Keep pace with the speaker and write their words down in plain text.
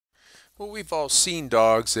Well, we've all seen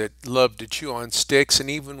dogs that love to chew on sticks and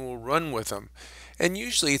even will run with them. And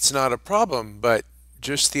usually it's not a problem, but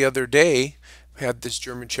just the other day, we had this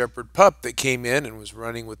German Shepherd pup that came in and was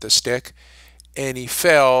running with the stick, and he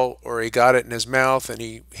fell or he got it in his mouth and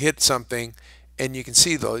he hit something, and you can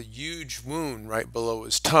see the huge wound right below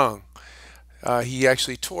his tongue. He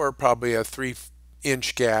actually tore probably a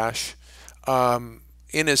 3-inch gash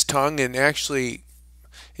in his tongue, and actually,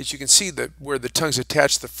 as you can see, that where the tongue's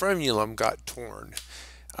attached, the frenulum got torn,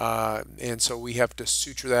 and so we have to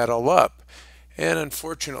suture that all up. And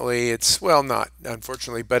unfortunately, it's well, not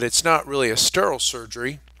unfortunately, but it's not really a sterile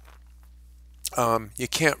surgery. You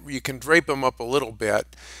can drape them up a little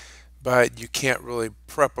bit, but you can't really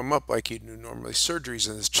prep them up like you do normally surgeries.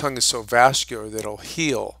 And this tongue is so vascular that it'll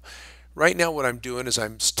heal. Right now, what I'm doing is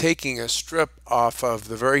I'm taking a strip off of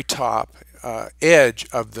the very top edge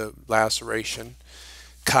of the laceration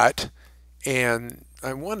cut, and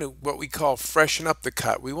I want to what we call freshen up the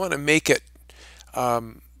cut. We want to make it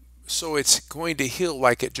so it's going to heal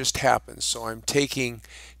like it just happened. So I'm taking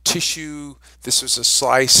tissue. This was a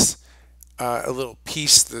slice, a little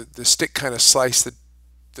piece. The stick kind of sliced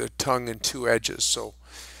the tongue in two edges. So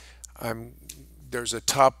I'm there's a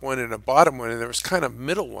top one and a bottom one, and there was kind of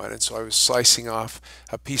middle one, and so I was slicing off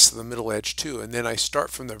a piece of the middle edge too. And then I start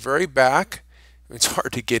from the very back. It's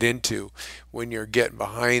hard to get into when you're getting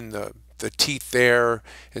behind the teeth there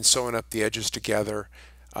and sewing up the edges together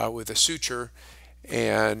with a suture.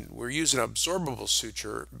 And we're using absorbable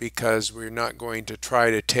suture because we're not going to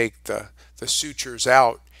try to take the sutures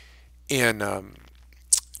out in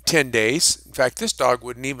 10 days. In fact, this dog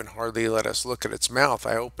wouldn't even hardly let us look at its mouth.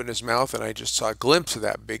 I opened his mouth and I just saw a glimpse of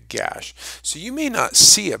that big gash. So you may not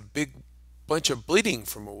see a big bunch of bleeding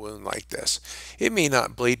from a wound like this. It may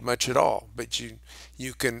not bleed much at all, but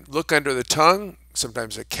you can look under the tongue.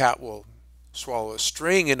 Sometimes a cat will swallow a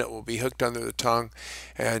string and it will be hooked under the tongue,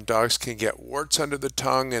 and dogs can get warts under the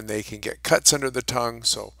tongue and they can get cuts under the tongue.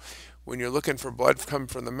 So when you're looking for blood coming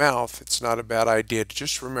from the mouth, it's not a bad idea to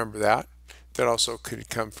just remember that. That also could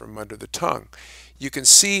come from under the tongue. You can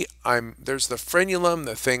see there's the frenulum,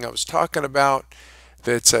 the thing I was talking about,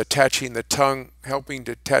 that's attaching the tongue, helping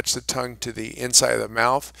to attach the tongue to the inside of the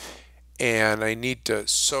mouth. And I need to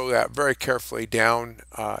sew that very carefully down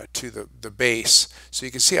to the base so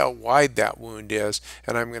you can see how wide that wound is.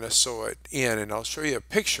 And I'm going to sew it in, and I'll show you a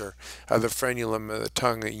picture of the frenulum of the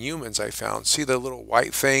tongue in humans I found. See the little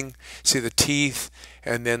white thing? See the teeth,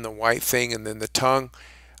 and then the white thing, and then the tongue?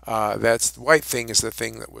 That's the white thing is the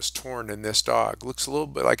thing that was torn in this dog. Looks a little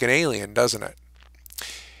bit like an alien, doesn't it?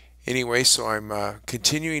 Anyway, so I'm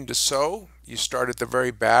continuing to sew. You start at the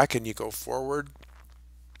very back and you go forward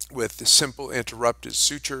with the simple interrupted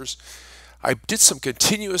sutures. I did some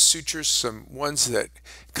continuous sutures, some ones that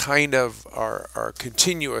kind of are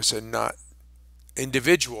continuous and not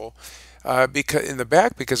individual because in the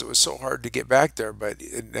back because it was so hard to get back there. But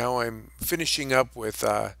now I'm finishing up with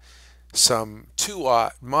some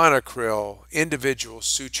 2-aught monocryl individual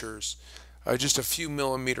sutures, just a few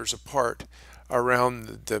millimeters apart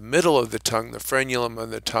around the middle of the tongue, the frenulum of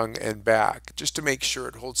the tongue, and back, just to make sure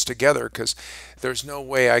it holds together, because there's no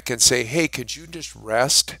way I can say, hey, could you just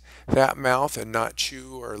rest that mouth and not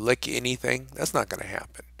chew or lick anything? That's not going to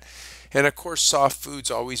happen. And of course, soft food's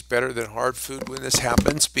always better than hard food when this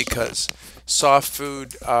happens, because soft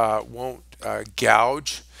food won't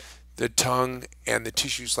gouge the tongue and the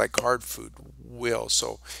tissues like hard food will.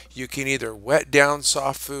 So you can either wet down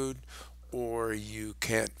soft food, or you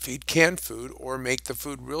can feed canned food, or make the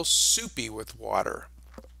food real soupy with water.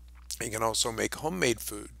 You can also make homemade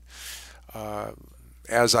food, uh,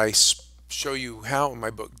 as I show you how in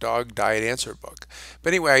my book, Dog Diet Answer book.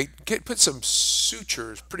 But anyway, put some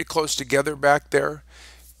sutures pretty close together back there,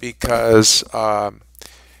 because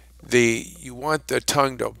you want the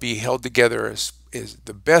tongue to be held together as is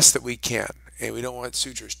the best that we can. And we don't want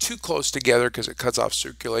sutures too close together because it cuts off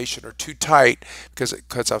circulation, or too tight because it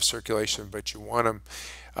cuts off circulation, but you want them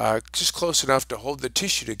just close enough to hold the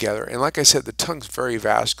tissue together. And like I said, the tongue's very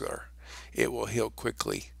vascular. It will heal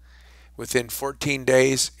quickly. Within 14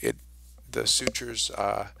 days, the sutures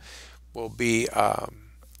will be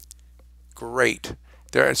great.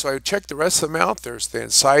 There, so I checked the rest of the mouth. There's the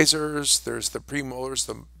incisors, there's the premolars,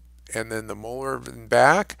 and then the molar in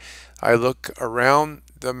back. I look around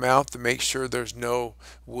the mouth to make sure there's no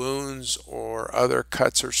wounds or other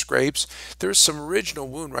cuts or scrapes. There's some original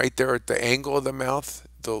wound right there at the angle of the mouth,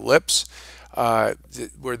 the lips,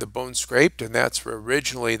 where the bone scraped, and that's where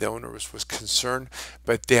originally the owner was concerned.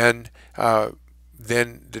 But then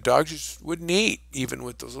the dog just wouldn't eat, even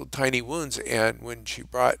with those little tiny wounds. And when she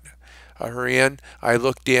brought her in, I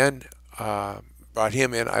looked in brought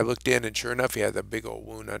him in, I looked in, and sure enough, he had a big old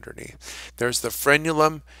wound underneath. There's the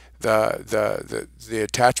frenulum, the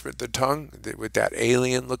attachment to the tongue with that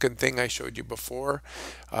alien-looking thing I showed you before.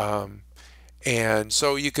 Um, and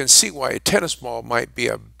so you can see why a tennis ball might be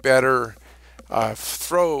a better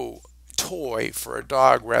throw toy for a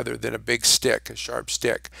dog rather than a big stick, a sharp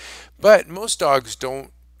stick. But most dogs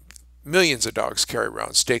don't. Millions of dogs carry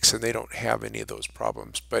around sticks and they don't have any of those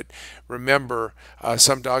problems. But remember,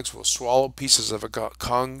 some dogs will swallow pieces of a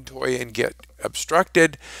Kong toy and get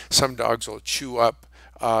obstructed. Some dogs will chew up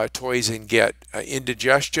toys and get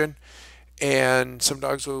indigestion. And some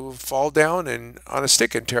dogs will fall down and on a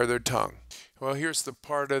stick and tear their tongue. Well, here's the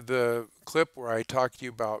part of the clip where I talk to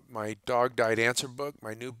you about my Dog Diet Answer book,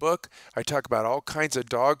 my new book. I talk about all kinds of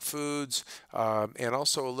dog foods and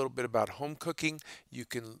also a little bit about home cooking. You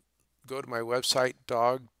can go to my website,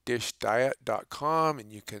 dogdishdiet.com,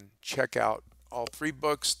 and you can check out all three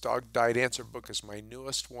books. Dog Diet Answer book is my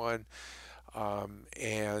newest one.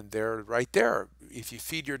 And they're right there. If you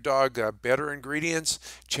feed your dog better ingredients,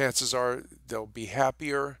 chances are they'll be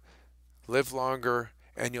happier, live longer,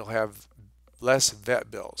 and you'll have less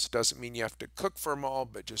vet bills. Doesn't mean you have to cook for them all,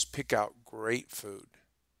 but just pick out great food.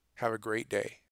 Have a great day.